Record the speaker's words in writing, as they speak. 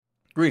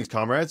Greetings,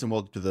 comrades, and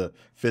welcome to the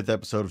fifth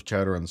episode of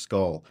Chatter on the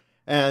Skull.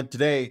 And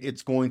today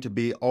it's going to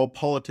be all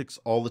politics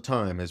all the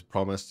time, as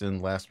promised in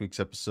last week's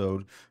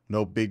episode.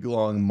 No big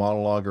long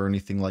monologue or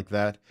anything like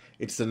that.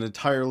 It's an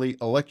entirely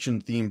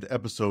election-themed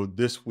episode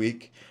this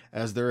week,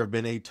 as there have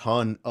been a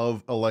ton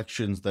of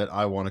elections that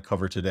I want to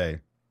cover today.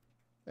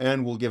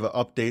 And we'll give an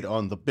update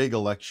on the big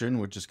election,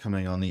 which is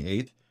coming on the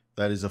 8th.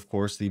 That is, of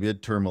course, the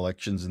midterm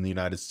elections in the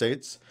United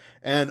States.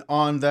 And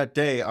on that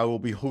day, I will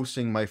be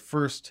hosting my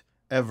first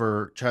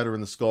ever Chatter in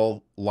the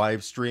Skull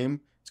live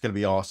stream. It's going to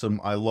be awesome.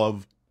 I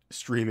love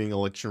streaming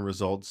election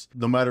results,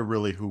 no matter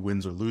really who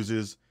wins or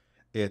loses.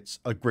 It's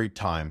a great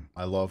time.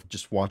 I love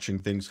just watching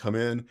things come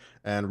in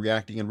and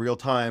reacting in real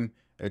time.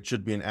 It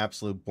should be an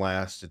absolute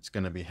blast. It's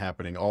going to be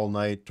happening all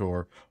night,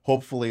 or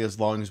hopefully as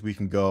long as we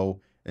can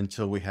go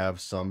until we have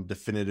some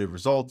definitive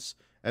results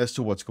as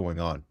to what's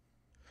going on.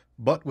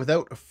 But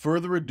without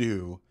further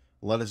ado,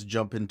 let us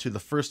jump into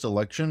the first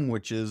election,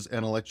 which is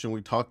an election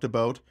we talked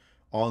about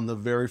on the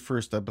very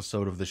first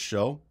episode of the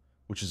show,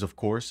 which is, of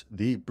course,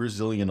 the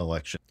Brazilian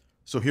election.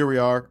 So here we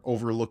are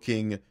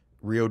overlooking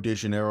Rio de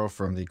Janeiro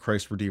from the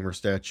Christ Redeemer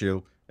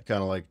statue. I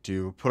kind of like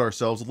to put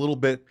ourselves a little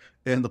bit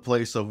in the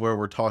place of where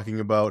we're talking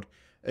about.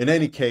 In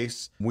any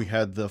case, we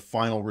had the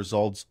final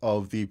results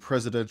of the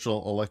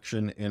presidential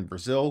election in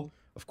Brazil.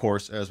 Of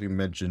course, as we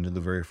mentioned in the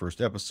very first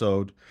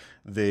episode,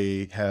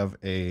 they have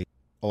a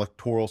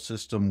electoral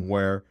system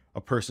where a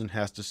person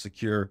has to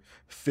secure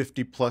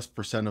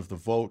 50+% of the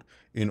vote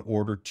in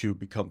order to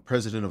become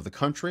president of the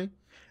country.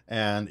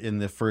 And in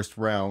the first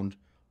round,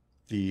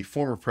 the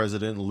former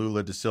president,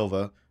 Lula da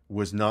Silva,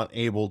 was not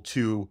able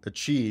to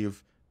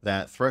achieve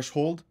that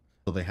threshold.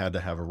 So they had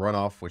to have a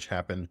runoff, which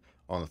happened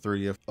on the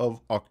 30th of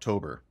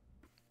October.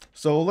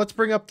 So let's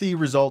bring up the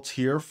results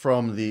here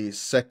from the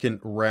second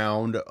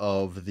round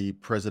of the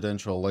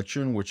presidential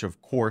election, which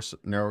of course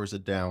narrows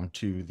it down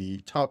to the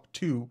top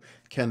two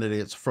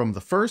candidates from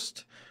the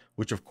first,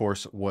 which of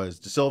course was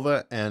Da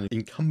Silva and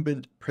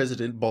incumbent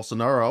President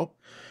Bolsonaro.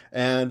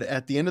 And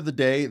at the end of the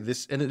day,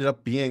 this ended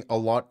up being a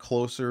lot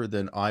closer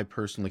than I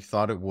personally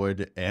thought it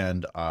would,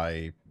 and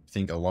I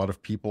think a lot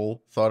of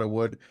people thought it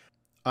would.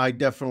 I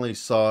definitely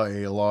saw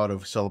a lot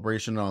of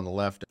celebration on the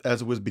left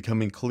as it was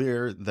becoming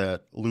clear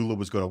that Lula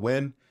was going to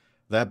win.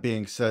 That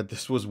being said,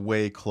 this was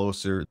way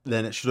closer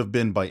than it should have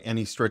been by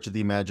any stretch of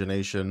the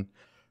imagination.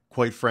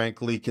 Quite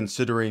frankly,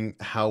 considering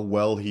how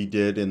well he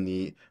did in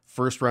the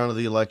first round of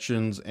the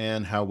elections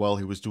and how well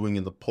he was doing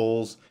in the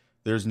polls,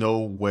 there's no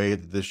way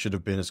that this should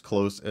have been as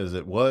close as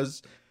it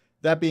was.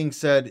 That being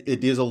said,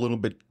 it is a little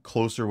bit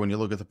closer when you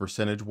look at the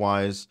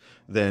percentage-wise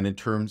than in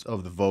terms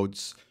of the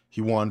votes. He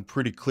won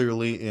pretty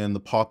clearly in the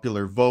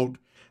popular vote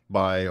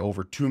by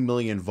over 2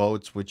 million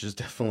votes, which is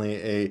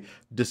definitely a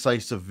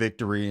decisive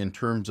victory in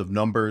terms of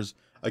numbers.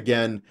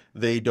 Again,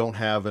 they don't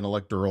have an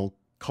electoral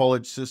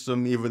college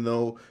system, even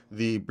though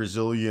the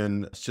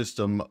Brazilian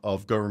system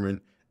of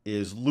government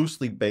is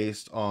loosely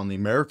based on the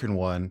American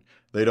one.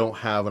 They don't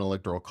have an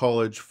electoral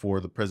college for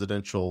the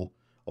presidential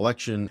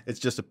election. It's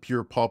just a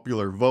pure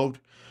popular vote.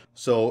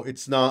 So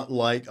it's not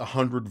like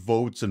 100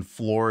 votes in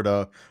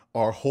Florida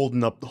are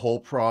holding up the whole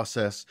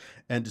process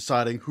and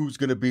deciding who's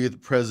going to be the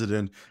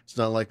president. It's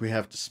not like we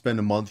have to spend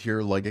a month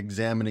here like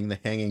examining the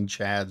hanging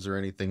chads or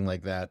anything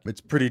like that.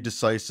 It's pretty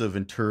decisive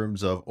in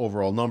terms of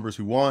overall numbers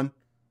who won.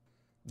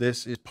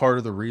 This is part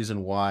of the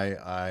reason why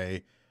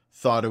I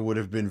thought it would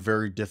have been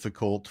very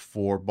difficult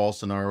for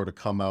Bolsonaro to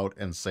come out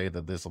and say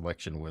that this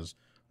election was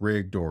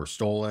rigged or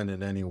stolen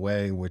in any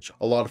way, which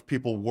a lot of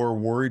people were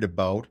worried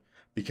about,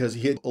 because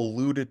he had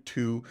alluded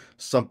to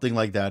something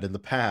like that in the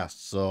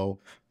past, so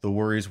the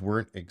worries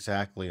weren't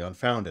exactly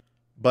unfounded.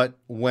 But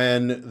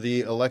when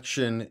the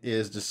election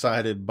is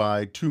decided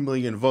by 2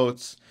 million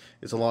votes,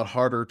 it's a lot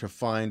harder to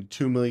find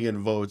 2 million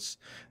votes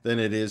than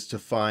it is to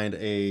find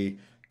a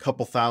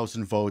couple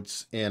thousand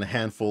votes in a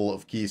handful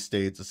of key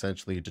states,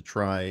 essentially, to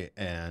try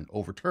and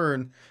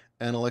overturn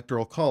an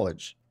electoral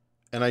college.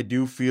 And I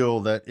do feel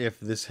that if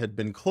this had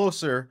been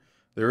closer,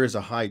 there is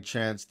a high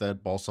chance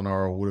that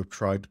Bolsonaro would have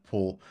tried to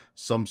pull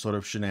some sort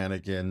of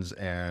shenanigans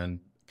and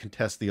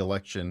contest the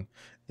election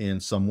in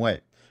some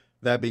way.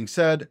 That being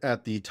said,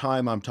 at the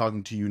time I'm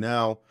talking to you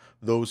now,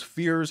 those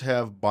fears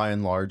have by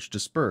and large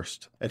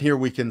dispersed. And here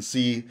we can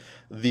see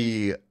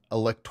the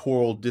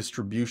electoral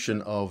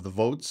distribution of the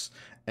votes,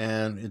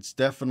 and it's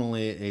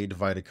definitely a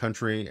divided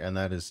country, and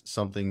that is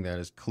something that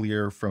is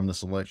clear from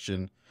this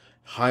election.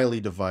 Highly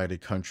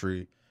divided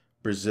country.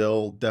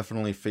 Brazil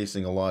definitely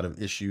facing a lot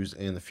of issues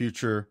in the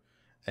future.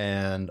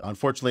 And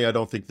unfortunately, I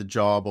don't think the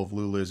job of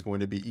Lula is going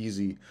to be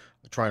easy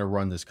trying to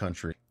run this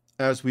country.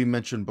 As we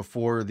mentioned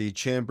before, the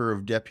Chamber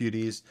of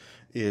Deputies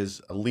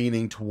is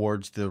leaning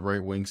towards the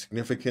right wing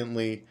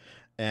significantly,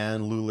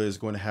 and Lula is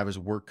going to have his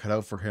work cut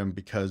out for him,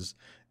 because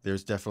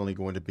there's definitely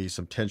going to be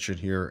some tension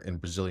here in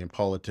Brazilian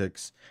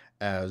politics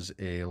as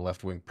a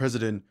left-wing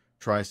president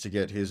tries to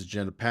get his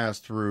agenda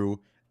passed through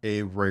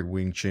a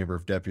right-wing Chamber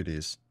of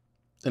Deputies.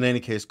 In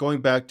any case,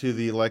 going back to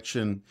the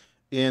election,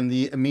 in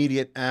the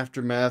immediate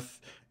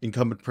aftermath,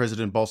 incumbent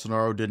President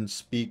Bolsonaro didn't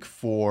speak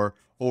for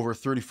over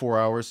 34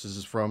 hours. This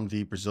is from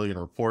the Brazilian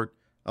Report.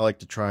 I like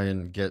to try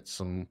and get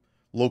some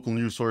local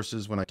news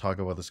sources when I talk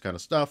about this kind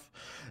of stuff.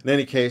 In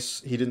any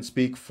case, he didn't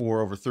speak for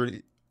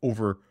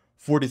over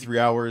 43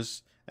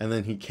 hours, and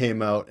then he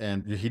came out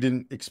and he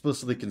didn't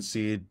explicitly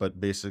concede, but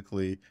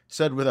basically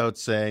said without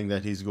saying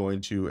that he's going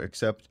to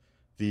accept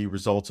the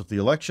results of the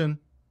election.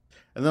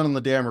 And then on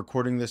the day I'm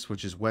recording this,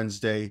 which is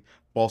Wednesday,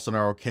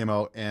 Bolsonaro came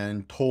out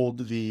and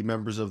told the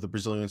members of the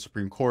Brazilian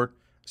Supreme Court,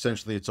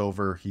 essentially it's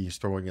over, he's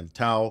throwing in the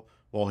towel.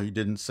 While he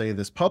didn't say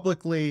this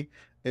publicly,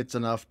 it's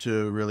enough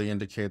to really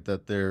indicate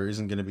that there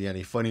isn't going to be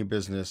any funny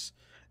business.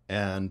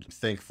 And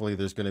thankfully,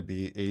 there's going to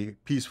be a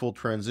peaceful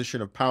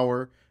transition of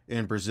power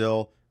in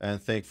Brazil. And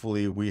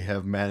thankfully, we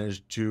have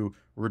managed to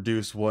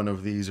reduce one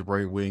of these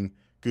right-wing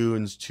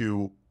goons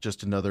to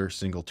just another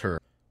single term.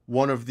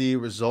 One of the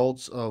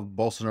results of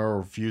Bolsonaro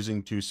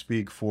refusing to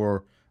speak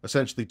for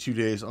essentially 2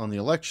 days on the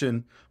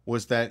election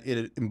was that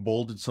it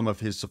emboldened some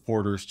of his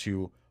supporters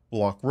to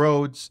block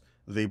roads.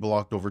 They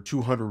blocked over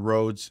 200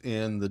 roads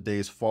in the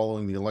days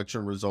following the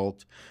election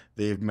result.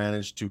 They've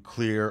managed to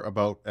clear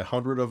about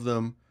 100 of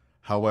them.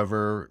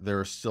 However, there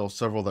are still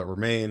several that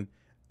remain.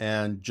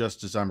 And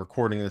just as I'm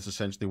recording this,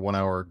 essentially 1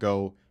 hour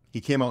ago,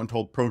 he came out and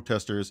told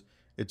protesters,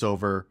 it's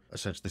over,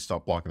 essentially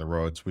stop blocking the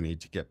roads. We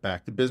need to get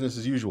back to business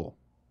as usual.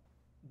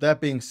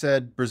 That being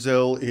said,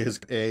 Brazil is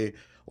a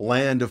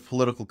land of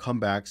political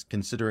comebacks,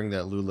 considering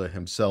that Lula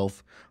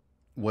himself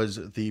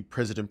was the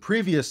president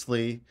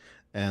previously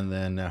and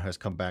then now has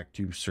come back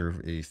to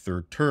serve a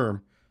third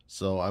term.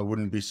 So I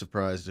wouldn't be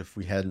surprised if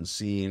we hadn't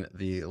seen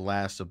the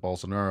last of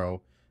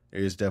Bolsonaro.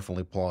 It is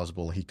definitely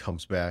plausible he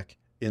comes back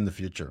in the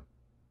future.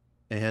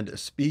 And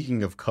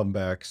speaking of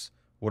comebacks,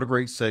 what a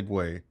great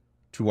segue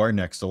to our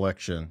next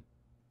election.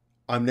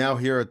 I'm now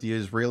here at the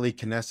Israeli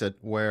Knesset,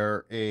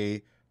 where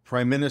a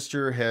prime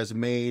minister has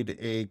made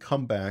a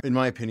comeback, in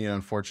my opinion,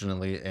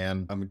 unfortunately.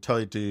 And I'm going to tell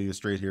you to you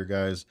straight here,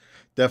 guys,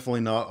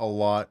 definitely not a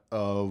lot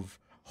of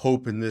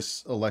hope in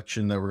this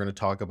election that we're going to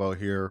talk about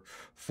here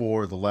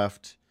for the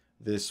left.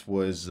 This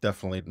was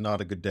definitely not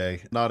a good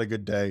day. Not a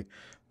good day,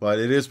 but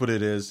it is what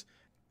it is.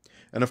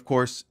 And of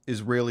course,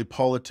 Israeli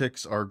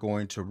politics are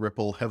going to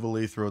ripple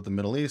heavily throughout the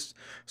Middle East,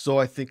 so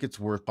I think it's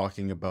worth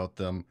talking about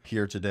them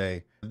here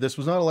today. This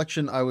was not an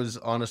election I was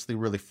honestly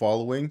really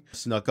following. It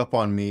snuck up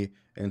on me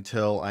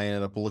until I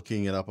ended up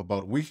looking it up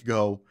about a week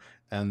ago,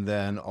 and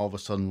then all of a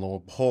sudden, lo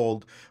and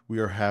behold, we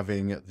are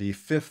having the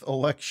 5th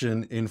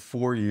election in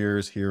 4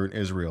 years here in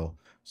Israel.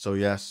 So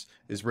yes,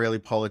 Israeli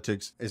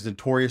politics is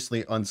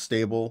notoriously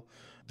unstable.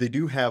 They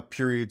do have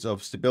periods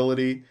of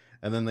stability,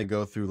 and then they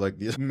go through like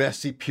these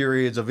messy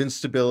periods of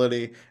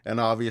instability. And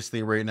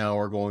obviously right now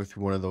we're going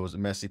through one of those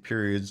messy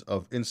periods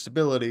of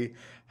instability.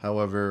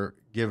 However,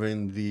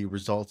 given the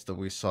results that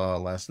we saw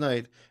last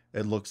night,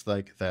 it looks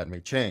like that may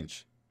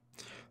change.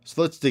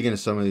 So let's dig into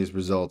some of these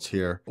results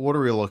here. What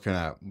are we looking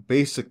at?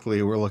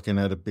 Basically, we're looking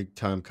at a big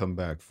time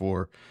comeback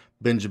for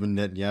Benjamin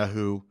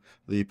Netanyahu,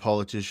 the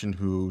politician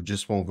who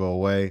just won't go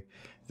away.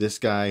 This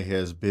guy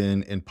has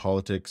been in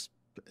politics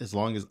as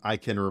long as I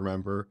can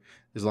remember,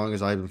 as long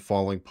as I've been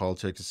following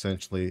politics,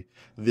 essentially.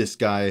 This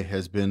guy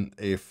has been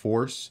a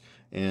force,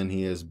 and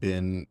he has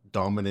been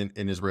dominant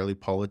in Israeli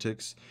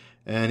politics,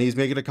 and he's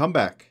making a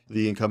comeback.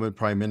 The incumbent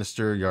prime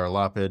minister, Yair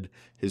Lapid,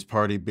 his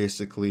party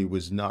basically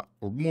was not,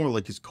 or more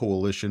like his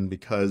coalition,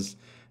 because,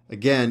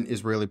 again,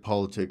 Israeli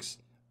politics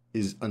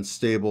is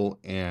unstable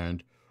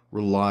and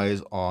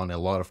relies on a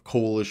lot of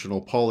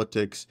coalitional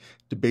politics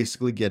to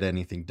basically get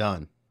anything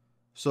done.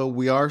 So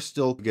we are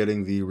still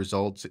getting the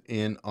results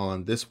in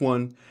on this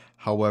one.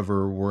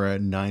 However, we're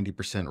at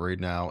 90% right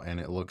now, and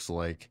it looks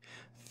like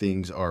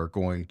things are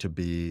going to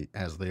be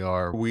as they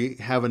are. We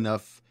have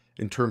enough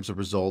in terms of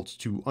results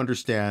to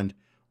understand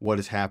what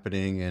is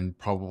happening and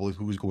probably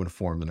who's going to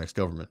form the next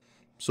government.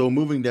 So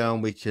moving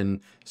down, we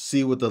can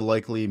see what the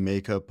likely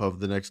makeup of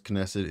the next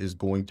Knesset is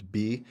going to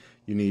be.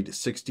 You need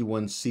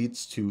 61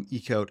 seats to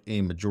eke out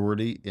a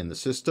majority in the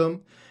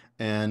system.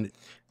 And it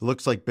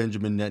looks like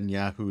Benjamin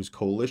Netanyahu's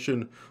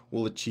coalition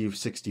will achieve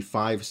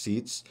 65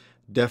 seats,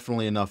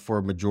 definitely enough for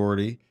a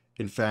majority.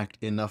 In fact,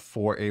 enough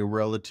for a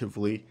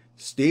relatively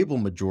stable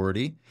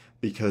majority,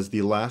 because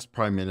the last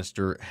prime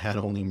minister had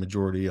only a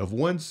majority of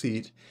 1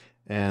 seat,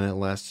 and it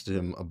lasted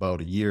him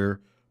about a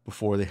year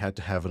before they had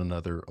to have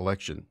another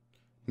election.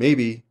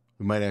 Maybe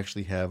we might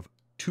actually have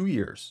 2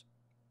 years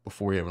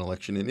before we have an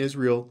election in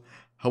Israel.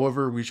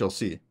 However, we shall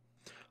see.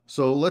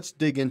 So let's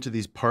dig into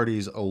these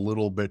parties a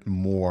little bit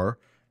more.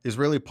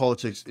 Israeli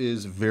politics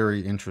is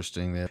very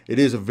interesting. It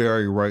is a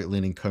very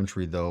right-leaning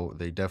country, though.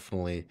 They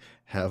definitely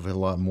have a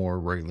lot more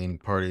right-leaning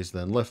parties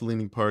than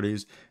left-leaning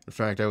parties. In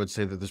fact, I would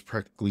say that there's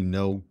practically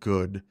no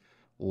good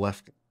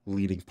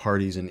left-leaning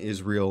parties in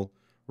Israel.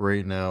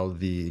 Right now,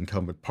 the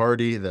incumbent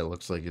party that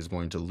looks like is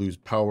going to lose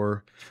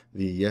power,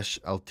 the Yesh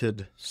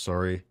Altid,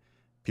 sorry,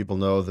 people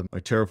know that my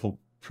terrible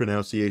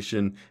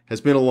pronunciation has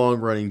been a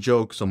long-running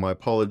joke, so my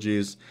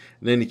apologies.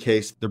 In any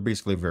case, they're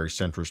basically a very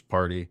centrist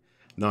party,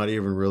 not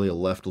even really a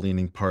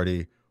left-leaning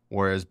party,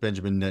 whereas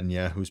Benjamin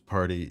Netanyahu's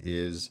party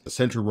is a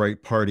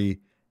center-right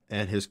party,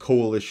 and his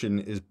coalition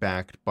is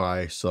backed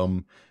by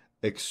some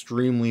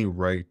extremely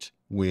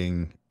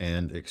right-wing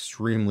and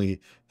extremely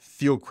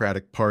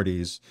theocratic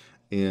parties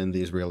in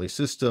the Israeli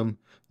system.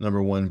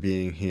 Number one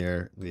being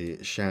here the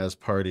Shas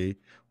party.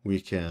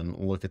 We can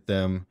look at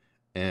them,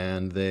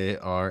 and they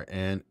are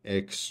an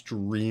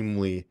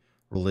extremely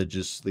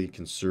religiously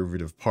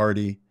conservative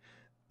party,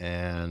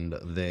 and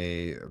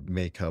they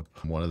make up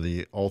one of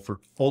the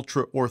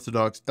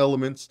ultra-Orthodox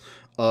elements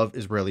of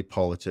Israeli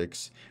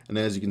politics. And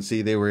as you can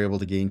see, they were able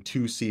to gain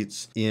 2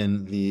 seats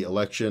in the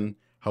election.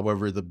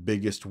 However, the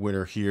biggest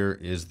winner here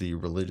is the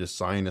Religious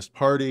Zionist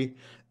Party,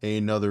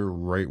 another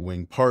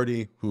right-wing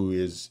party who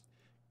is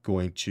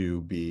going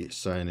to be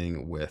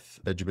signing with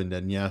Benjamin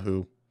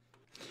Netanyahu.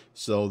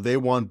 So they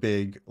won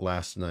big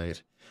last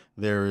night.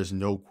 There is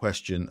no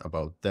question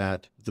about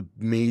that. The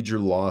major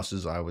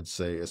losses, I would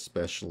say,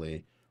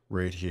 especially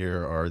right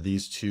here, are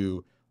these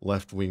two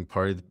left-wing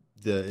parties.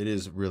 It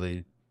is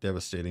really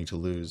devastating to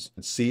lose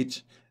a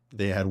seat.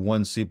 They had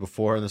 1 seat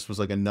before, and this was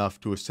like enough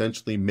to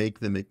essentially make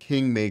them a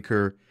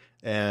kingmaker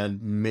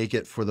and make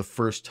it for the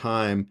first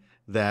time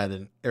that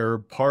an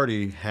Arab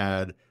party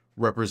had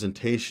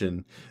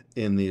representation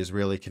in the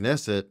Israeli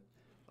Knesset.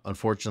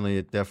 Unfortunately,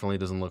 it definitely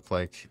doesn't look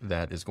like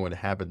that is going to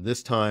happen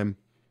this time.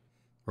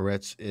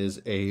 Meretz is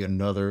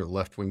another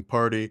left-wing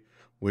party,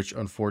 which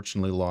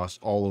unfortunately lost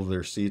all of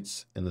their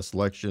seats in this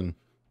election.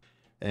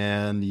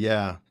 And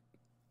yeah,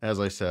 as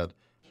I said,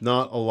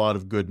 not a lot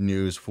of good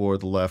news for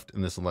the left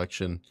in this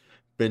election.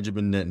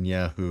 Benjamin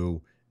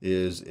Netanyahu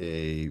is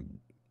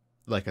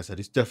like I said,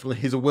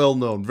 he's a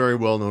well-known, very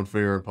well-known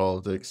figure in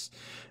politics.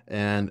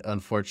 And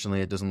unfortunately,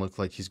 it doesn't look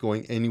like he's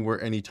going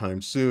anywhere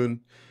anytime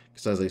soon,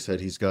 because as I said,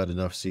 he's got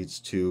enough seats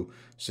to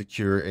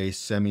secure a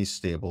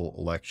semi-stable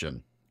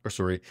election.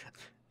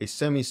 A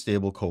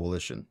semi-stable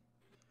coalition.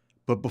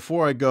 But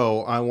before I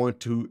go, I want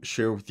to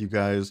share with you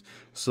guys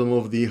some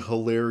of the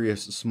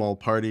hilarious small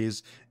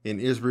parties in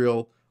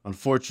Israel.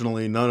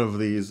 Unfortunately, none of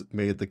these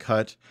made the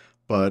cut,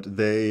 but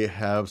they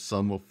have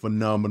some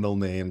phenomenal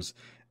names.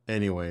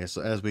 Anyway,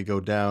 so as we go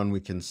down, we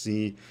can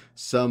see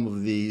some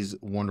of these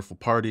wonderful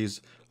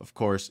parties. Of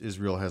course,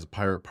 Israel has a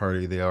pirate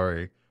party. They are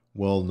a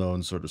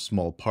well-known sort of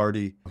small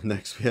party.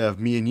 Next, we have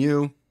Me and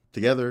You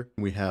together.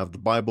 We have the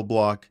Bible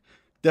Block.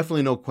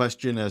 Definitely no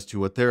question as to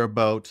what they're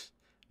about.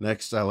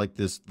 Next, I like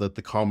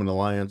the Common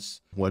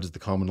Alliance. What is the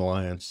Common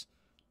Alliance?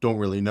 Don't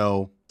really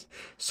know.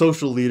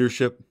 Social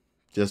Leadership.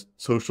 Just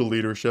social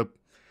leadership.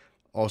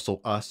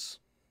 Also Us.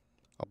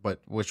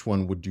 But which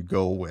one would you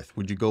go with?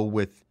 Would you go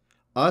with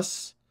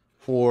Us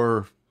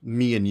or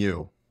Me and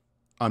You?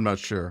 I'm not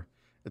sure.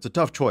 It's a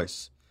tough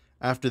choice.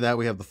 After that,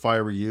 we have the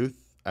Fiery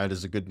Youth. That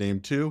is a good name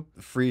too.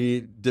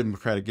 Free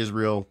Democratic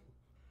Israel.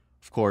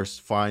 Of course,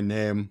 fine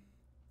name.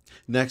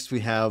 Next,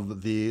 we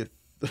have the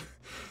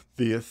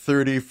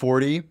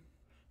 30-40.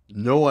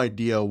 No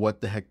idea what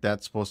the heck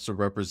that's supposed to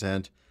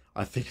represent.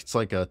 I think it's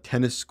like a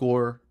tennis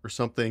score or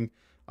something.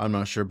 I'm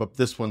not sure, but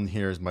this one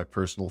here is my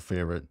personal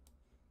favorite.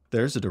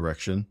 There's a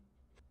direction.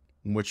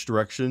 Which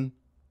direction?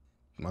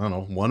 I don't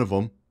know, one of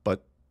them,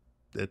 but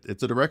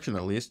it's a direction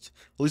at least.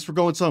 At least we're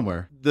going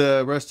somewhere.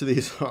 The rest of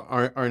these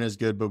aren't as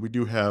good, but we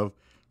do have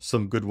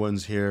some good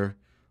ones here,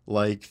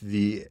 like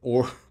the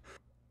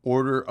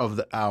Order of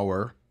the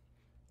Hour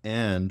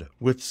and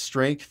With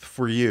Strength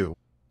for You.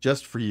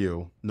 Just for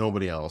you,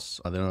 nobody else.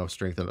 They don't have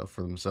strength enough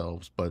for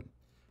themselves, but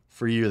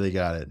for you, they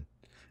got it.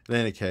 In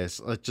any case,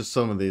 just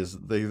some of these,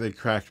 they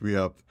cracked me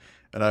up,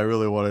 and I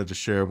really wanted to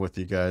share them with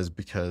you guys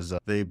because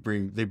they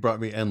brought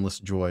me endless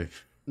joy.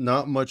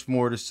 Not much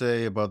more to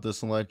say about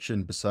this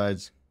election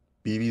besides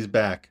BB's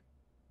back,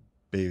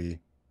 baby.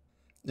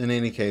 In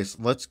any case,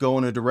 let's go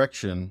in a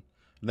direction,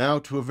 now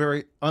to a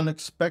very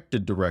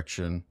unexpected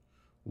direction.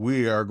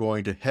 We are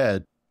going to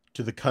head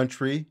to the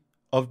country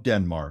of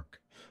Denmark.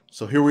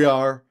 So here we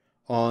are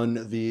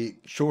on the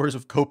shores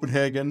of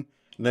Copenhagen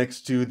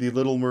next to the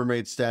Little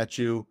Mermaid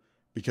statue,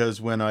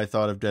 because when I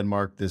thought of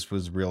Denmark, this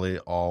was really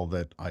all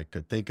that I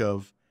could think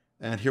of.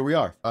 And here we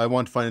are. I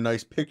want to find a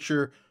nice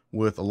picture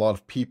with a lot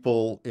of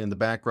people in the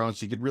background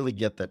so you could really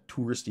get that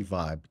touristy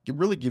vibe. It could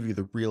really give you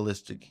the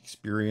realistic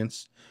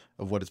experience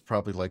of what it's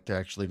probably like to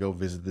actually go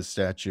visit this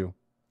statue.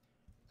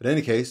 In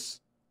any case,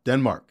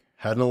 Denmark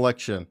had an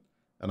election,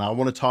 and I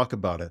want to talk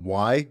about it.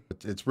 Why?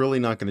 It's really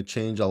not going to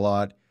change a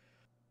lot.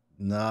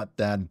 Not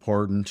that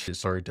important.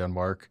 Sorry,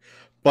 Denmark.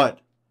 But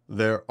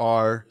there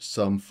are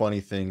some funny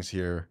things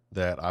here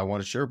that I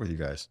want to share with you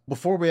guys.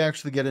 Before we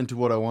actually get into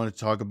what I want to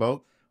talk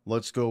about,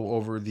 let's go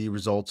over the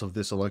results of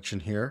this election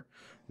here.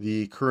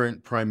 The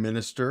current prime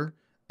minister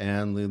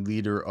and the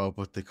leader of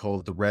what they call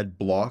the Red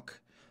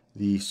Bloc,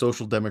 the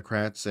Social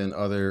Democrats and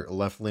other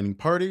left-leaning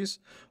parties,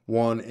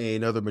 won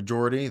another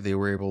majority. They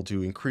were able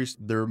to increase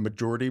their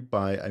majority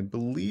by, I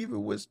believe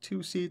it was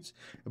 2 seats.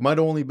 It might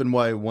have only been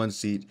by 1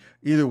 seat.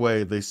 Either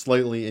way, they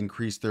slightly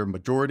increased their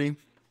majority.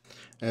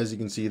 As you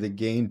can see, they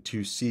gained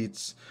 2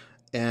 seats.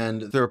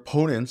 And their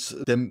opponents,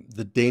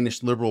 the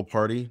Danish Liberal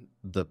Party,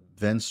 the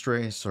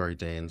Venstre, sorry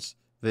Danes,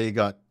 they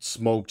got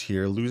smoked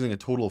here, losing a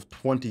total of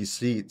 20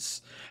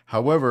 seats.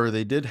 However,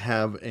 they did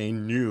have a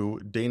new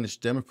Danish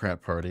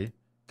Democrat Party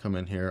come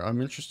in here.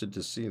 I'm interested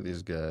to see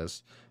these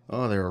guys.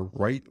 Oh, they're a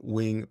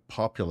right-wing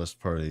populist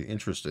party.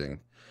 Interesting.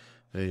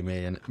 They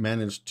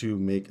managed to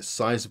make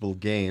sizable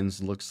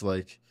gains. Looks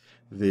like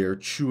they're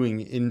chewing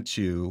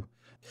into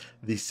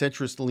the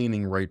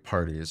centrist-leaning right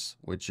parties,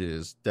 which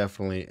is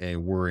definitely a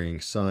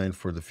worrying sign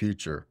for the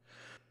future.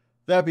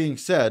 That being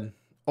said,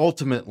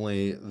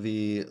 ultimately,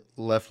 the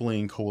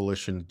left-leaning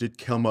coalition did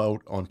come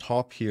out on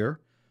top here.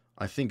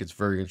 I think it's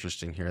very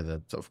interesting here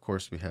that, of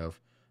course, we have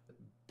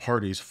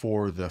parties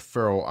for the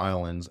Faroe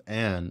Islands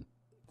and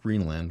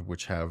Greenland,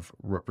 which have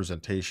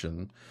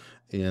representation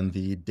in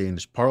the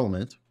Danish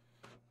parliament.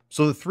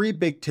 So the three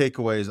big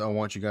takeaways I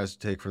want you guys to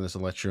take from this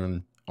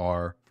election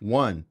are: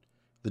 one,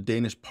 the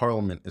Danish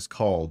parliament is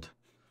called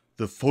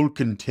the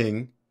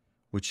Folketing,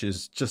 which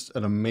is just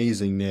an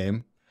amazing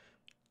name.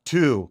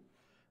 Two,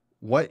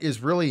 what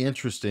is really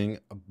interesting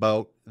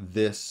about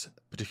this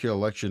particular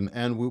election,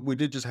 and we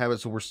did just have it,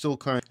 so we're still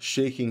kind of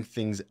shaking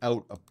things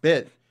out a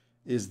bit,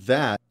 is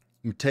that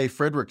Mette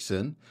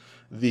Frederiksen,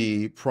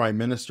 the prime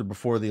minister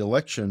before the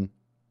election,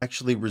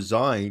 actually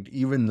resigned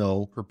even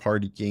though her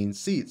party gained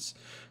seats.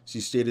 She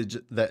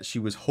stated that she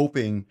was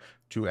hoping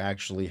to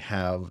actually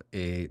have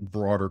a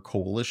broader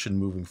coalition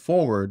moving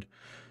forward,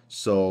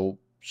 so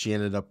she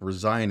ended up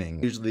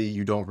resigning. Usually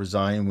you don't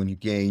resign when you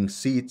gain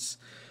seats.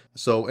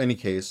 So any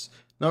case,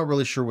 not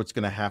really sure what's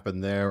going to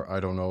happen there. I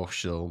don't know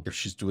if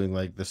she's doing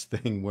like this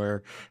thing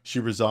where she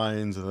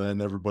resigns and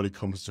then everybody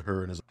comes to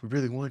her and is like, we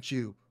really want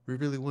you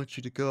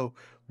to go,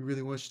 we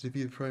really want you to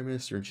be the prime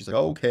minister, and she's like,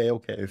 okay,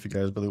 if you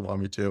guys really want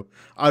me to.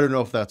 I don't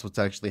know if that's what's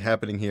actually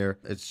happening here.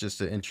 It's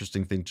just an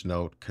interesting thing to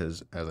note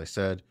because, as I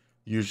said,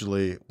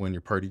 usually when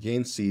your party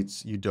gains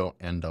seats, you don't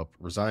end up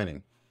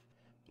resigning.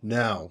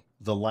 Now,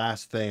 the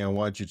last thing I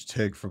want you to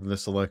take from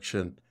this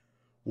election: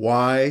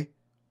 why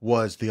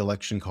was the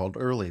election called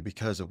early?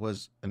 Because it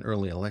was an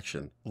early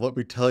election. Let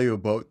me tell you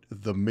about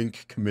the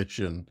Mink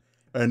Commission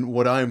and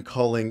what I'm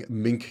calling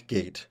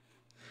Minkgate.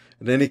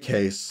 In any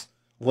case,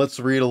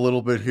 let's read a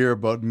little bit here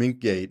about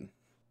Minkgate.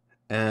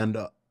 And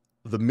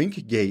the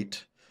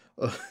Minkgate,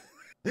 the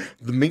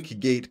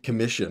Minkgate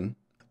Commission,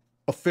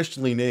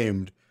 officially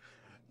named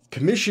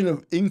Commission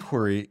of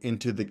Inquiry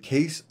into the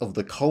Case of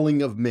the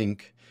Culling of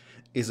Mink,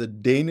 is a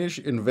Danish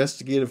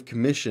investigative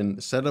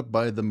commission set up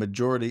by the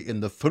majority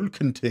in the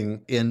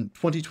Folketing in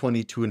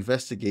 2020 to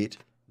investigate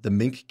the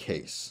mink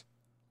case.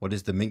 What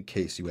is the mink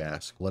case, you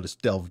ask? Let us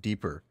delve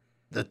deeper.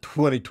 The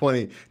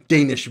 2020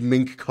 Danish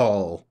mink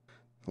call.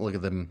 Look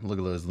at them, look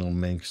at those little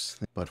minks.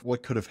 But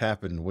what could have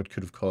happened? What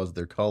could have caused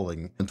their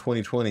culling? In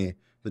 2020,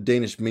 the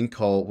Danish mink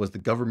call was the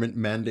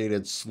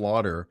government-mandated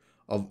slaughter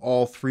of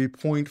all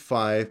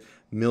 3.5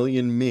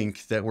 million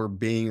mink that were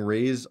being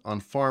raised on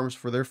farms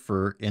for their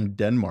fur in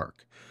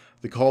Denmark.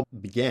 The call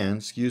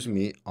began,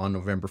 on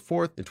November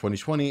 4th in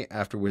 2020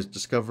 after it was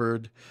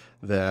discovered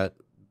that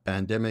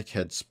pandemic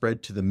had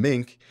spread to the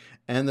mink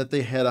and that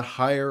they had a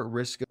higher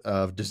risk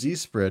of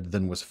disease spread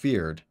than was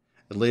feared.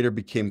 It later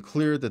became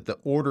clear that the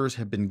orders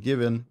had been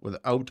given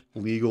without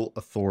legal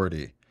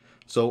authority.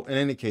 So in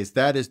any case,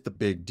 that is the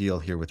big deal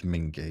here with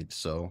Minkgate.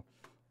 So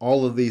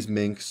all of these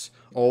minks,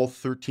 all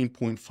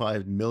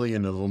 13.5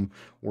 million of them,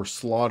 were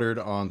slaughtered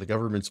on the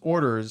government's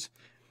orders,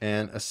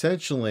 and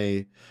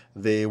essentially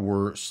they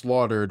were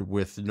slaughtered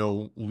with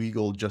no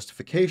legal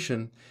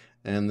justification,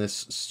 and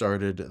this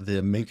started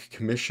the Mink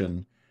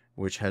Commission,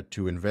 which had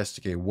to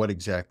investigate what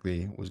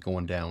exactly was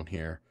going down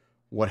here,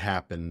 what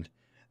happened.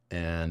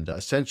 And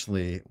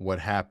essentially what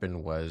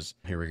happened was,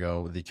 here we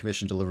go, the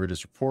commission delivered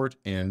its report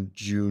on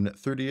June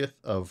 30th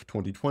of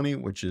 2020,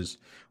 which is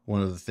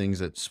one of the things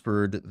that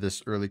spurred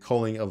this early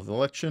calling of the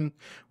election,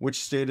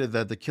 which stated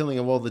that the killing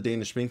of all the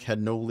Danish mink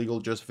had no legal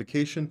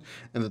justification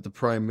and that the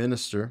prime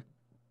minister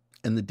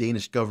and the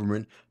Danish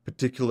government,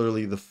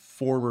 particularly the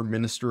former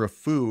minister of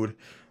food,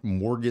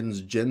 Morgens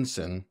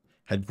Jensen,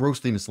 had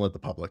grossly misled the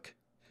public.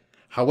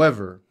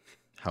 However,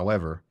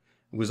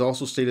 it was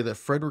also stated that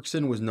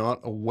Frederiksen was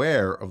not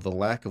aware of the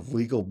lack of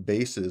legal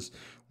basis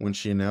when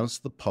she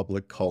announced the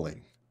public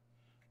culling.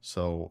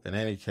 So in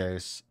any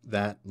case,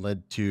 that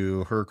led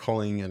to her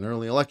calling an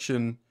early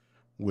election,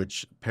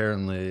 which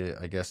apparently,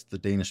 I guess, the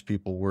Danish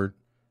people weren't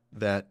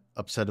that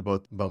upset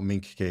about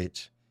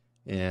Minkgate,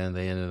 and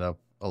they ended up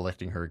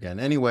electing her again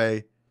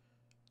anyway,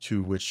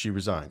 to which she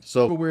resigned.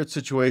 So a weird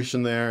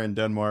situation there in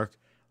Denmark.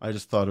 I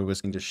just thought it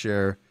was going to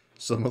share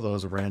some of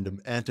those random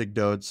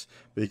anecdotes,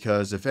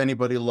 because if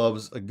anybody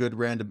loves a good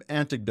random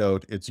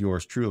anecdote, it's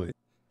yours truly.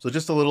 So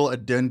just a little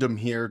addendum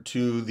here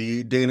to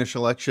the Danish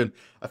election.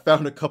 I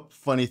found a couple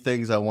funny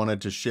things I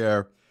wanted to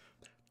share.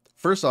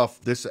 First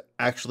off, this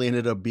actually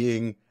ended up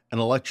being an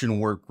election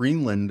where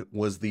Greenland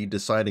was the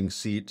deciding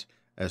seat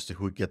as to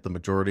who would get the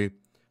majority.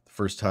 The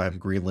first time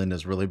Greenland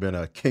has really been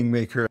a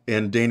kingmaker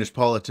in Danish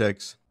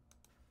politics.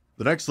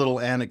 The next little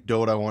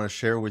anecdote I want to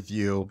share with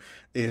you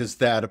is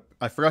that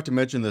I forgot to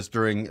mention this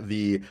during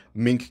the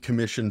Mink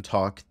Commission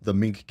talk, the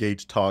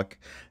Minkgate talk.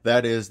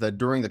 That is that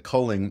during the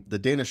culling, the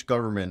Danish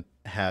government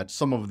had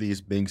some of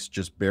these minks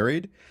just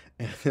buried.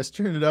 And this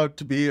turned out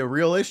to be a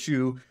real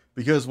issue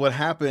because what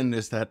happened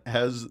is that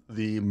as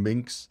the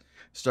minks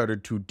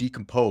started to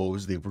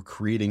decompose, they were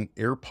creating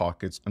air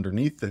pockets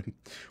underneath them,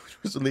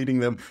 which was leading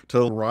them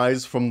to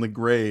rise from the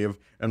grave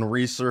and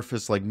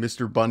resurface like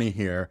Mr. Bunny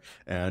here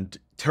and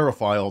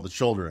terrify all the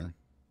children.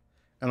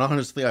 And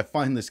honestly, I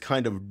find this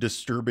kind of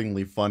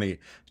disturbingly funny.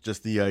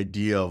 Just the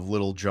idea of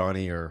little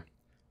Johnny, or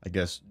I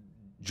guess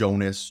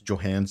Jonas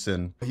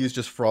Johansson. He's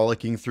just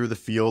frolicking through the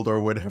field or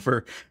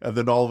whatever. And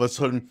then all of a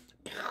sudden,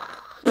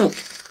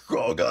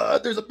 oh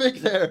God, there's a pig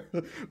there.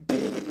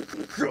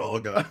 Oh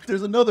God,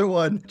 there's another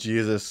one.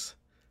 Jesus.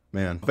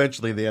 Man,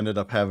 eventually they ended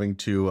up having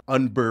to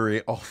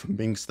unbury all the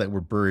minks that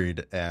were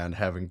buried and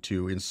having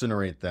to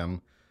incinerate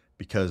them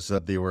because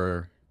they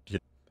were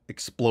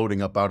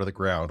exploding up out of the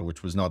ground,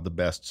 which was not the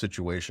best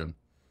situation.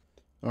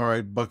 All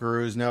right,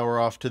 buckaroos, now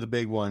we're off to the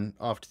big one,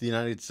 off to the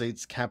United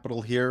States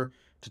Capitol here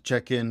to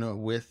check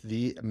in with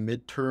the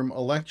midterm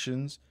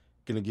elections.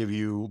 Going to give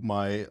you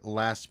my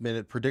last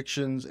minute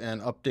predictions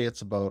and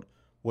updates about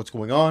what's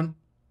going on.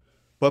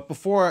 But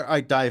before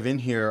I dive in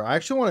here, I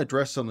actually want to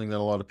address something that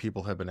a lot of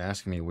people have been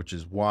asking me, which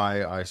is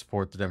why I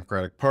support the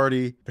Democratic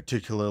Party,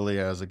 particularly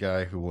as a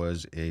guy who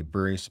was a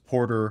Bernie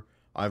supporter.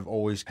 I've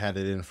always had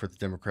it in for the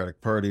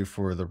Democratic Party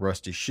for the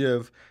rusty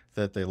shiv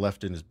that they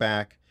left in his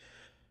back.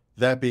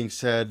 That being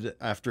said,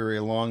 after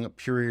a long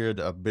period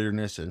of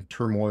bitterness and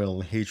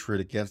turmoil and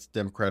hatred against the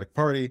Democratic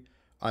Party,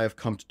 I have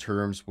come to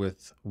terms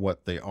with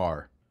what they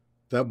are.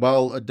 That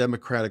while a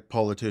Democratic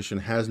politician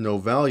has no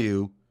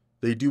value,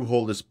 they do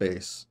hold a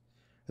space.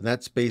 And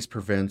that space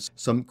prevents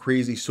some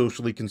crazy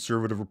socially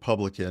conservative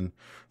Republican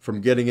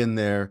from getting in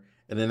there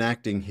and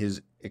enacting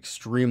his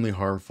extremely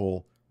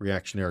harmful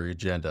reactionary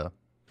agenda.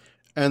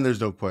 And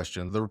there's no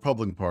question, the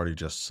Republican Party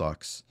just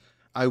sucks.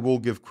 I will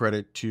give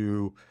credit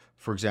to,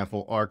 for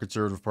example, our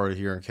Conservative Party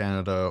here in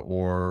Canada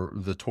or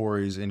the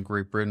Tories in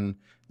Great Britain.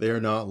 They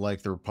are not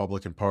like the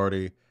Republican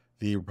Party.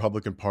 The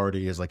Republican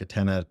Party is like a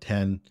 10 out of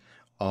 10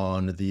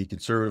 on the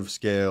conservative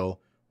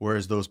scale,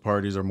 whereas those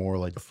parties are more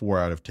like a 4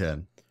 out of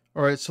 10.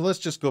 All right, so let's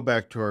just go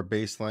back to our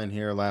baseline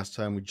here. Last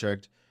time we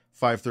checked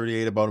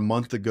 538 about a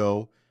month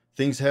ago.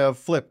 Things have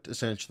flipped,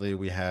 essentially.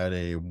 We had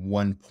a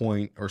 1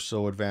 point or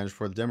so advantage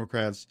for the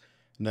Democrats.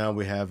 Now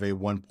we have a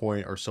 1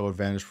 point or so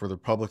advantage for the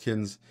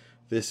Republicans.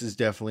 This is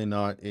definitely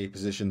not a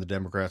position the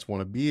Democrats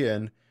want to be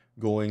in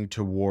going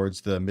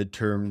towards the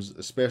midterms,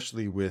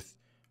 especially with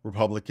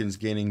Republicans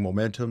gaining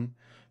momentum.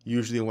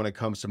 Usually when it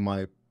comes to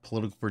my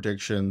political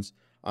predictions,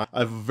 I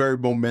have a very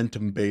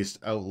momentum-based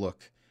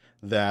outlook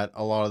that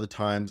a lot of the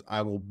times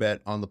I will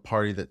bet on the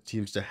party that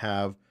seems to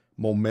have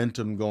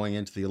momentum going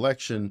into the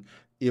election,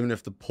 even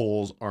if the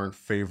polls aren't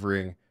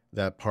favoring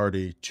that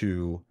party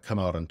to come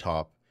out on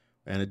top.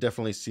 And it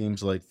definitely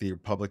seems like the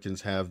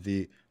Republicans have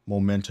the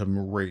momentum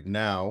right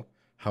now.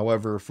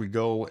 However, if we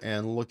go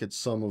and look at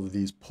some of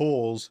these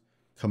polls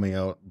coming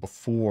out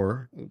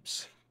before,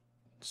 oops,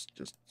 let's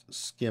just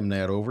skim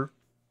that over.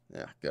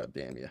 Yeah, God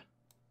damn you.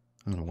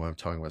 I don't know why I'm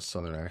talking about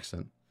Southern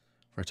accent.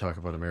 If I talk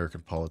about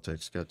American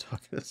politics, got to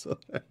talk in a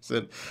Southern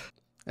accent.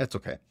 That's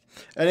okay.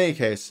 In any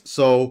case,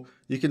 so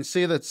you can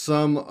see that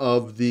some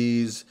of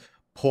these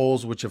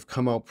polls which have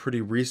come out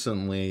pretty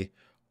recently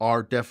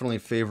are definitely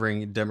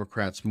favoring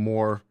Democrats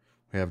more.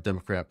 We have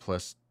Democrat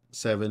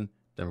 +7,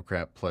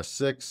 Democrat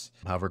 +6.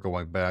 However,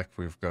 going back,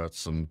 we've got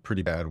some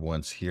pretty bad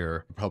ones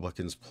here.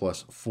 Republicans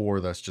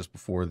 +4, that's just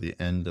before the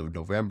end of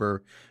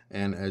November.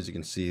 And as you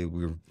can see,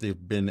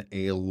 there've been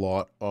a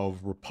lot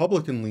of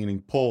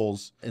Republican-leaning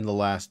polls in the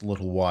last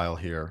little while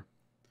here.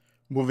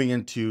 Moving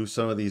into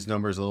some of these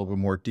numbers a little bit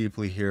more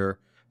deeply here,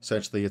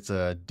 essentially it's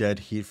a dead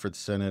heat for the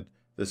Senate.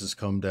 This has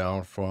come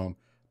down from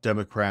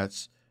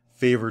Democrats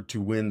favored to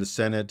win the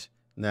Senate.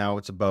 Now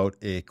it's about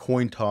a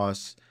coin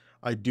toss.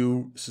 I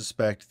do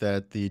suspect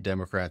that the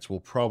Democrats will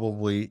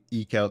probably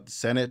eke out the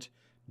Senate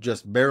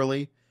just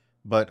barely,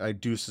 but I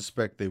do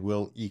suspect they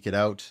will eke it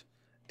out.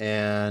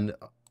 And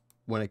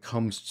when it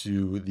comes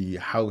to the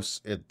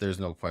House, there's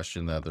no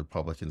question that the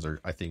Republicans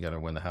are, I think, going to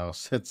win the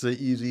House. It's an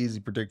easy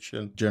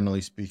prediction.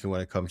 Generally speaking,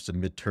 when it comes to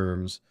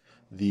midterms,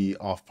 the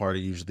off party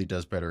usually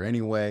does better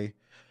anyway.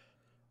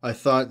 I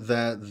thought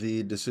that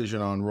the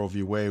decision on Roe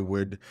v. Wade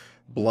would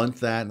blunt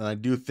that, and I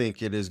do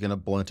think it is going to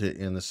blunt it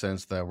in the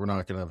sense that we're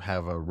not going to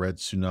have a red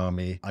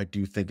tsunami. I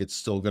do think it's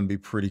still going to be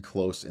pretty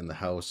close in the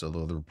House,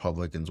 although the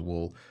Republicans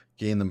will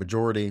gain the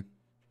majority.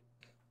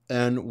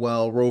 And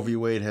while Roe v.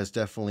 Wade has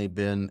definitely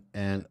been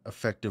an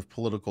effective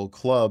political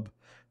club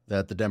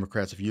that the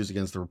Democrats have used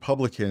against the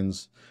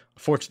Republicans,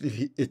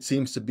 unfortunately, it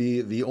seems to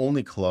be the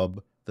only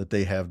club that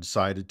they have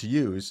decided to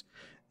use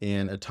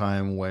in a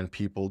time when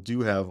people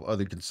do have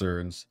other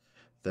concerns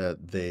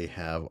that they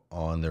have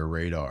on their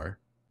radar.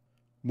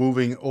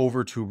 Moving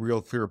over to Real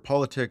Clear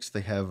Politics,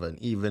 they have an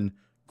even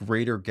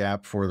greater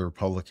gap for the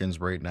Republicans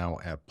right now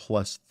at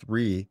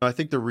 +3. I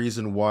think the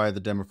reason why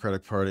the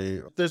Democratic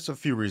Party, there's a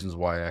few reasons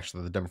why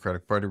actually the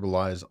Democratic Party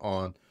relies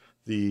on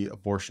the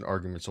abortion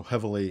argument so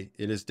heavily.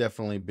 It has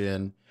definitely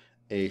been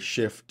a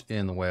shift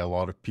in the way a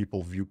lot of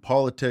people view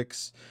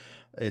politics.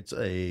 It's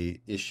a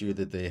issue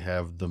that they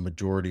have the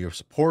majority of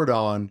support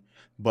on,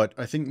 but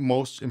I think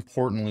most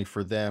importantly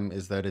for them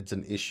is that it's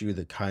an issue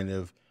that kind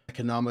of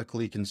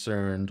economically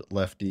concerned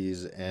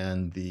lefties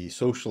and the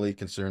socially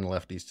concerned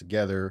lefties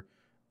together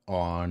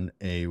on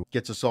a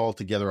gets us all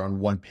together on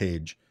one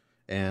page.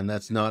 And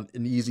that's not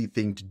an easy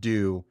thing to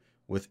do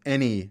with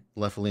any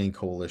left-leaning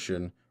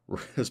coalition,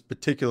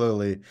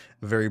 particularly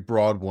a very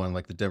broad one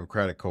like the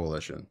Democratic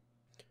coalition.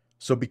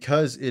 So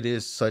because it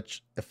is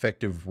such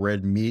effective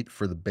red meat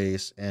for the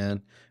base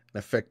and an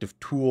effective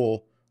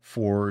tool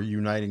for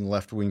uniting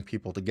left-wing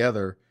people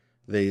together,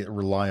 they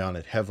rely on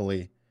it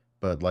heavily.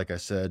 But like I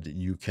said,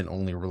 you can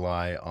only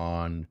rely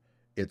on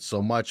it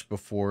so much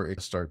before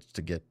it starts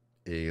to get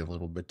a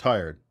little bit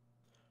tired.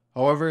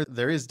 However,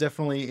 there is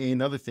definitely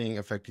another thing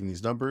affecting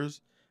these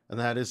numbers, and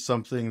that is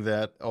something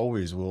that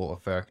always will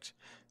affect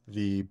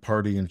the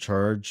party in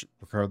charge,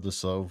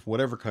 regardless of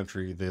whatever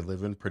country they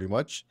live in, pretty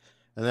much,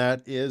 and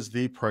that is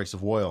the price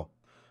of oil.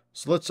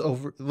 So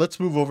let's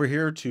move over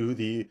here to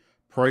the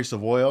price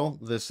of oil.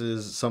 This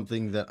is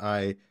something that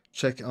I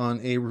check on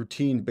a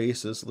routine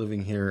basis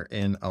living here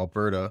in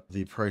Alberta.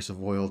 The price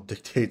of oil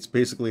dictates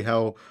basically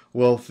how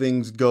well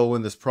things go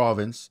in this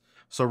province.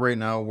 So right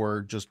now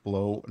we're just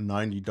below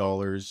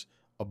 $90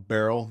 a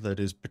barrel. That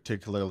is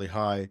particularly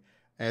high.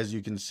 As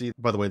you can see,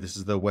 by the way, this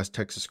is the West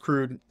Texas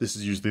crude. This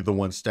is usually the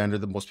one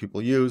standard that most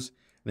people use.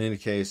 In any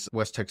case,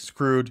 West Texas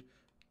crude,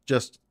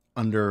 just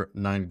under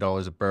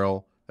 $90 a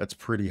barrel. That's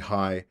pretty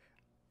high.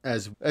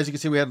 As you can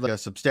see, we had like a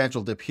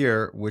substantial dip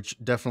here, which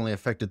definitely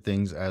affected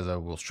things, as I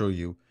will show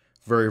you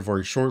very,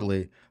 very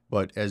shortly.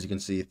 But as you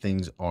can see,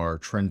 things are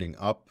trending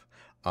up.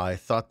 I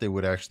thought they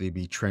would actually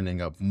be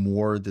trending up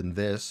more than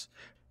this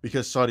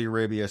because Saudi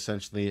Arabia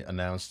essentially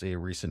announced a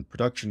recent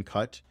production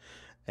cut,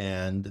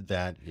 and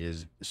that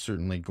is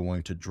certainly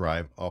going to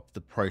drive up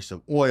the price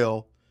of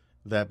oil.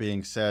 That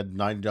being said,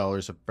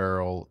 $90 a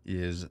barrel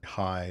is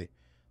high.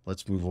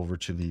 Let's move over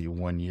to the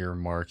 1 year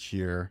mark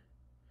here.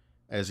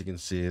 As you can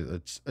see,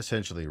 it's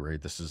essentially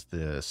right. This is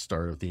the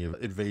start of the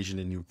invasion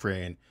in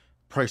Ukraine.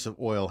 Price of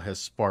oil has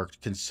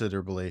sparked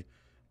considerably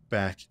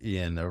back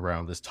in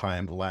around this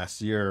time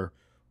last year.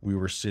 We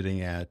were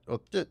sitting at,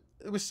 it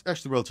was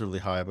actually relatively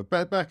high, but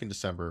back in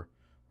December,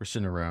 we're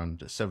sitting around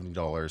 $70,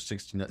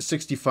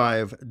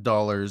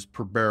 $65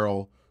 per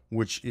barrel,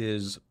 which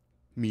is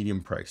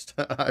medium priced.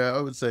 I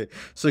would say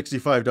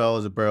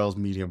 $65 a barrel is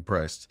medium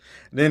priced.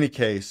 In any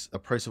case, the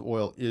price of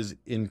oil is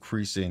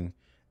increasing.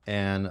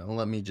 And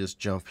let me just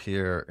jump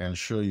here and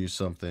show you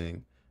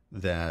something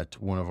that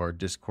one of our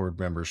Discord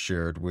members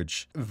shared,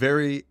 which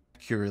very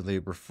accurately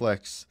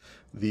reflects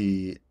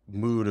the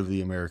mood of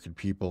the American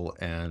people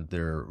and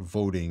their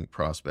voting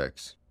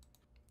prospects.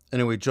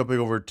 Anyway, jumping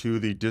over to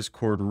the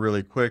Discord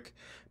really quick,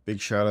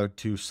 big shout out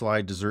to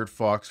Sly Dessert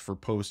Fox for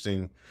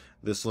posting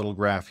this little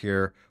graph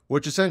here,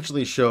 which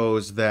essentially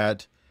shows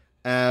that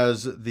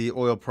as the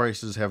oil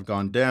prices have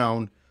gone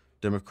down,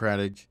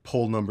 Democratic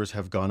poll numbers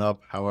have gone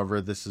up. However,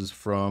 this is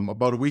from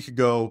about a week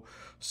ago.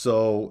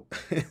 So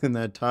in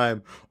that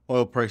time,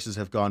 oil prices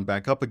have gone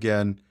back up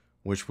again,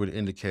 which would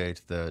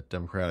indicate that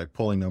Democratic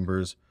polling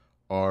numbers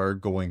are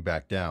going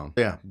back down.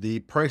 Yeah, the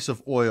price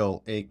of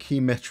oil, a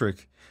key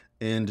metric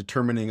in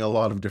determining a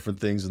lot of different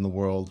things in the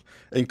world,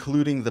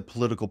 including the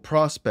political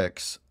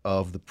prospects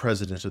of the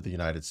President of the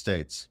United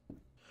States.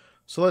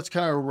 So let's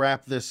kind of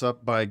wrap this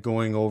up by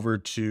going over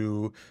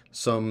to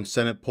some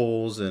Senate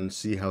polls and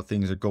see how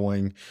things are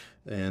going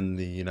in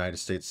the United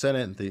States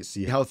Senate and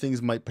see how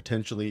things might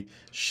potentially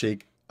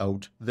shake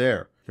out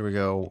there. Here we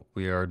go.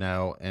 We are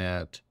now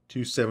at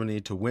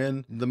 270 to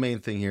win. The main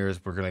thing here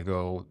is we're going to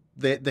go,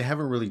 they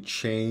haven't really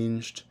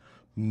changed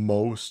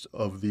most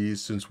of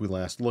these since we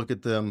last looked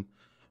at them.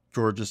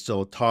 Georgia's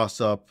still a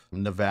toss-up.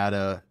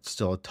 Nevada,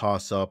 still a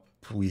toss-up.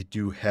 We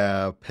do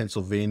have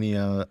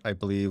Pennsylvania, I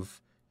believe,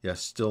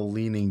 yes, still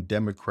leaning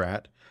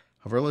Democrat.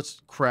 However,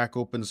 let's crack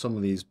open some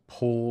of these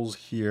polls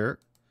here.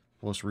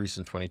 Most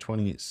recent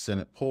 2020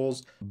 Senate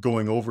polls.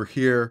 Going over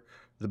here,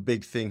 the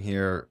big thing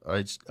here,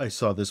 I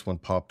saw this one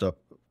popped up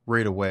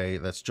right away.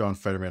 That's John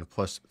Fetterman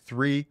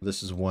 +3.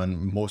 This is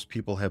one most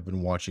people have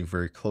been watching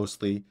very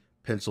closely.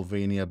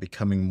 Pennsylvania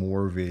becoming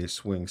more of a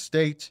swing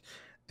state.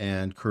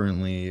 And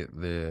currently,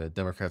 the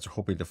Democrats are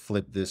hoping to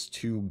flip this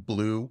to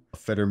blue.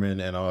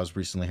 Fetterman and Oz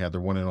recently had their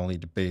one and only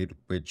debate,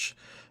 which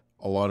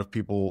a lot of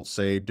people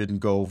say didn't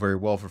go very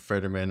well for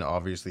Fetterman.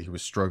 Obviously, he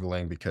was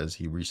struggling because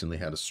he recently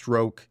had a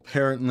stroke.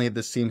 Apparently,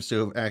 this seems to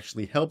have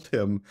actually helped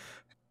him.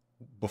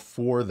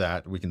 Before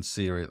that, we can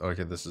see, right,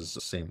 okay, this is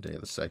the same day,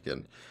 the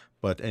 2nd.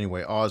 But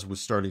anyway, Oz was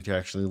starting to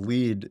actually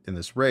lead in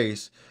this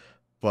race.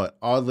 But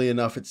oddly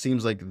enough, it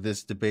seems like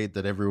this debate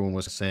that everyone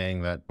was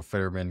saying that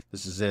Fetterman,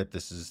 this is it,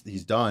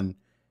 he's done.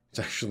 It's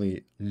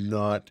actually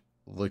not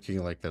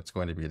looking like that's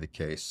going to be the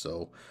case.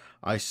 So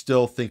I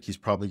still think he's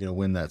probably going to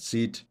win that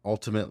seat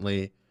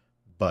ultimately.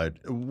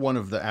 But one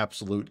of the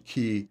absolute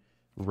key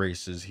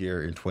races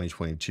here in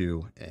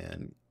 2022,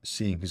 and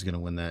seeing who's going to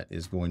win that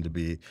is going to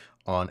be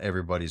on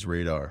everybody's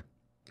radar.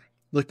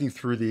 Looking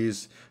through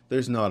these,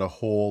 there's not a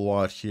whole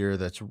lot here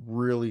that's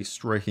really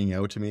striking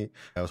out to me.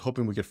 I was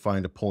hoping we could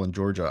find a poll in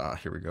Georgia.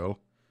 Here we go.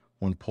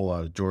 One poll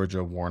out of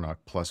Georgia,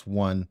 Warnock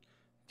 +1.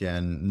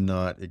 Again,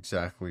 not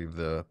exactly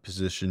the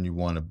position you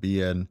want to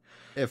be in.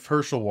 If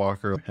Herschel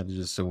Walker had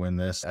just to win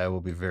this, I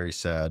will be very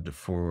sad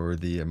for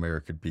the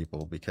American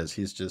people, because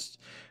he's just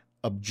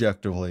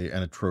objectively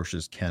an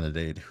atrocious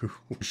candidate who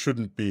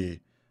shouldn't be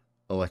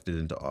elected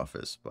into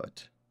office.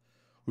 But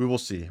we will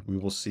see. We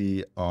will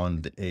see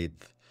on the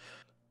 8th.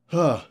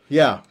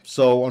 Yeah,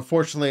 so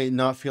unfortunately,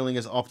 not feeling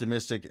as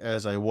optimistic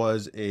as I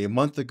was a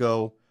month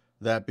ago.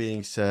 That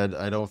being said,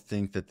 I don't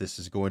think that this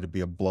is going to be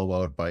a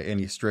blowout by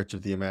any stretch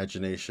of the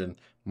imagination.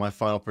 My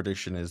final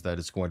prediction is that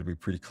it's going to be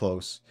pretty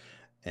close,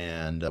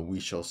 and we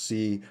shall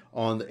see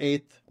on the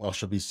 8th. I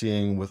shall be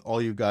seeing with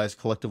all you guys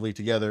collectively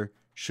together.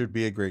 Should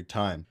be a great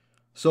time.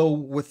 So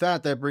with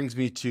that, that brings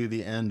me to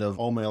the end of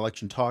all my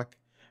election talk.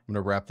 I'm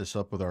going to wrap this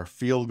up with our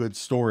feel-good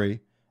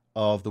story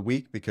of the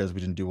week, because we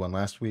didn't do one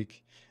last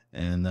week,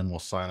 and then we'll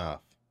sign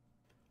off.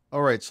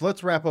 All right, so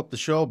let's wrap up the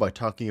show by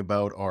talking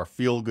about our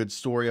feel-good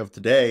story of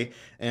today.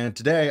 And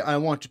today I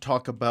want to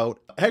talk about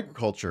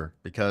agriculture,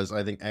 because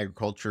I think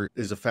agriculture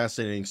is a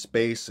fascinating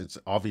space. It's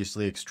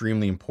obviously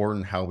extremely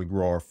important. How we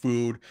grow our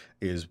food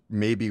is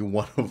maybe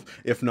one of,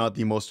 if not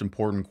the most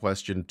important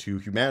question to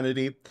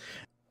humanity.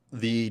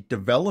 The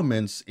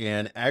developments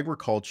in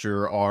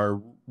agriculture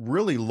are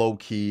really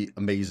low-key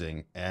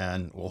amazing,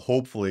 and will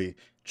hopefully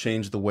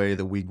change the way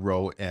that we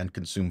grow and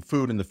consume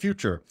food in the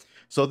future.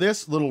 So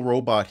this little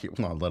robot here,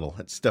 not little,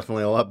 it's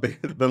definitely a lot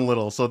bigger than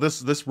little. So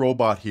this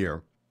robot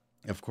here,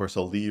 of course,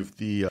 I'll leave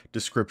the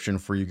description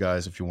for you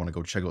guys if you want to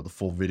go check out the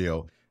full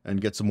video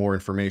and get some more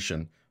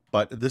information.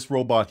 But this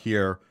robot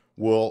here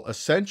will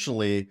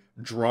essentially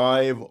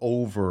drive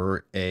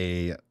over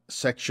a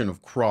section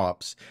of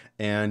crops,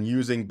 and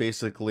using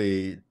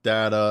basically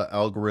data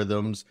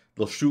algorithms,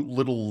 they'll shoot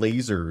little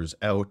lasers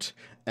out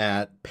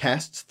at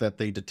pests that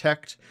they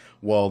detect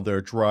while they're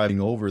driving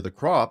over the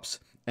crops,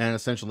 and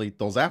essentially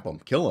they'll zap them,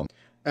 kill them.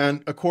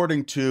 And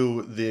according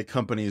to the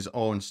company's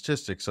own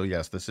statistics, so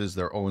yes, this is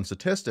their own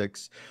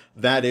statistics,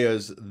 that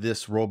is,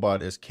 this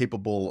robot is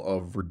capable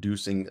of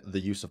reducing the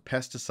use of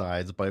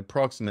pesticides by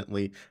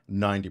approximately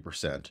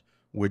 90%,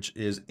 which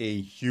is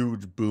a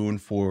huge boon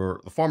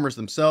for the farmers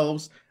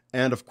themselves,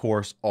 and of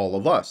course, all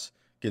of us,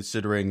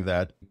 considering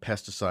that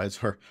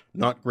pesticides are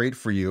not great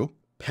for you.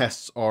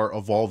 Pests are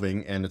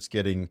evolving, and it's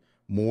getting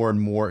more and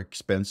more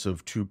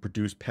expensive to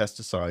produce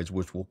pesticides,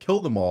 which will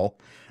kill them all.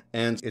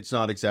 And it's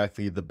not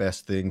exactly the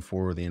best thing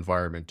for the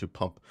environment to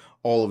pump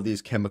all of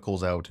these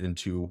chemicals out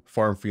into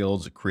farm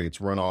fields. It creates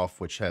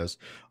runoff, which has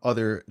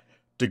other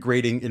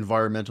degrading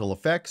environmental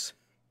effects.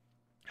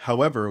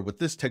 However, with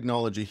this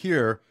technology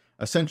here,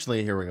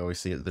 essentially, here we go, we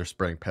see it, they're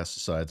spraying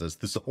pesticides as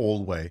this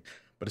old way.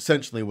 But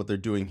essentially what they're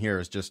doing here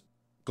is just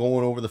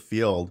going over the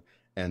field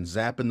and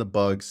zapping the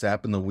bugs,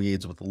 zapping the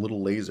weeds with a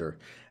little laser.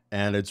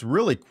 And it's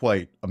really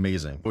quite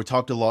amazing. We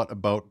talked a lot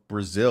about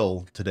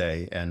Brazil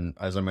today, and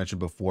as I mentioned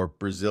before,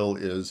 Brazil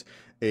is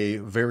a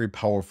very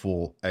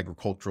powerful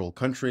agricultural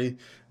country.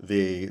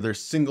 Their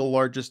single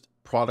largest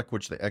product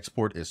which they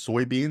export is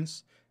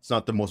soybeans. It's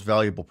not the most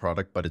valuable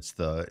product, but it's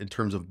in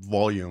terms of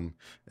volume,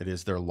 it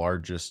is their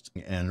largest.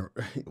 And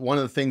one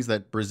of the things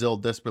that Brazil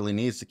desperately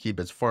needs to keep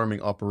its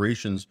farming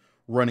operations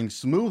running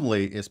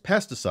smoothly is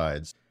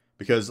pesticides.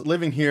 Because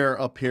living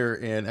up here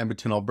in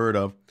Edmonton,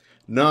 Alberta,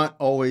 not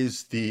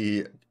always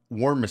the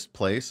warmest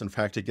place. In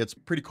fact, it gets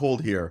pretty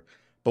cold here.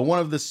 But one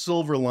of the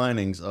silver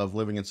linings of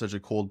living in such a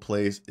cold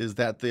place is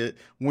that the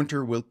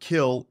winter will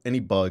kill any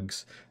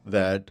bugs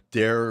that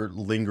dare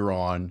linger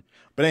on.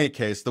 But in any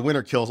case, the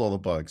winter kills all the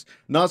bugs.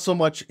 Not so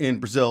much in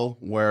Brazil,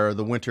 where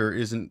the winter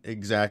isn't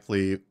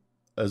exactly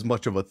as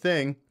much of a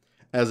thing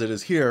as it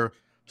is here.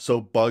 So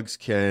bugs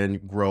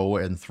can grow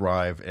and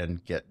thrive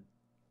and get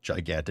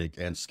gigantic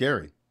and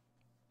scary.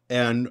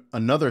 And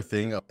another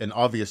thing, and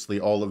obviously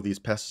all of these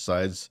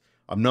pesticides,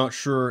 I'm not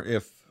sure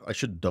if, I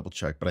should double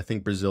check, but I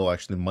think Brazil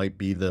actually might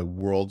be the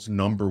world's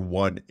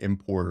 #1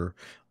 importer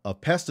of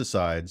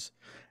pesticides.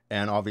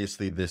 And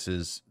obviously this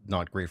is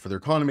not great for their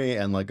economy.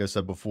 And like I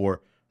said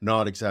before,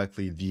 not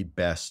exactly the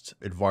best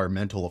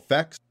environmental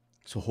effects.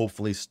 So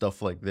hopefully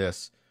stuff like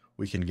this,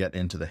 we can get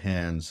into the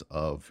hands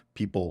of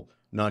people,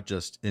 not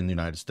just in the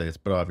United States,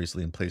 but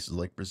obviously in places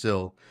like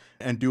Brazil,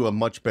 and do a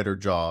much better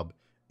job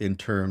in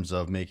terms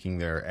of making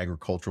their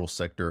agricultural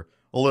sector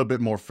a little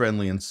bit more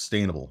friendly and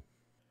sustainable.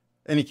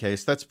 In any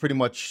case, that's pretty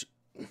much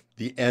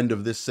the end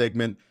of this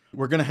segment.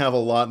 We're going to have a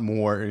lot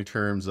more in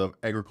terms of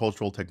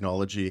agricultural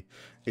technology.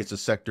 It's a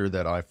sector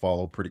that I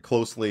follow pretty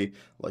closely.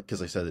 Like,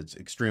 as I said, it's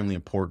extremely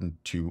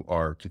important to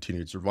our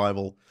continued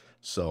survival.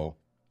 So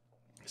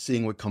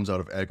seeing what comes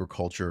out of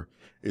agriculture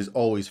is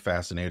always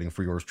fascinating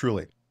for yours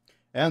truly.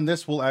 And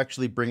this will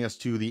actually bring us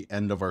to the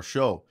end of our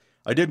show.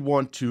 I did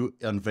want to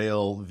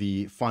unveil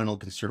the final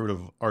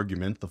conservative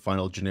argument, the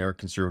final generic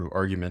conservative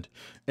argument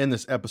in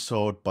this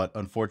episode, but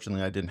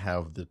unfortunately I didn't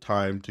have the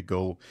time to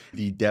go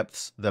the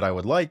depths that I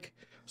would like.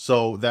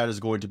 So that is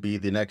going to be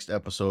the next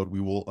episode.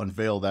 We will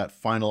unveil that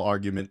final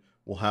argument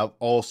we'll have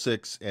all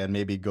 6 and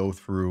maybe go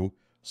through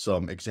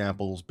some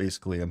examples.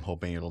 Basically, I'm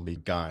hoping it'll be a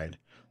guide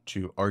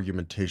to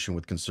argumentation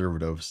with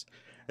conservatives.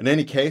 In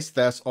any case,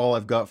 that's all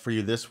I've got for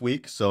you this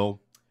week. So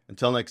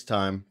until next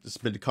time, this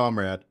has been the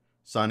Comrade,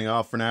 signing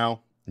off for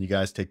now. You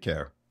guys take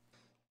care.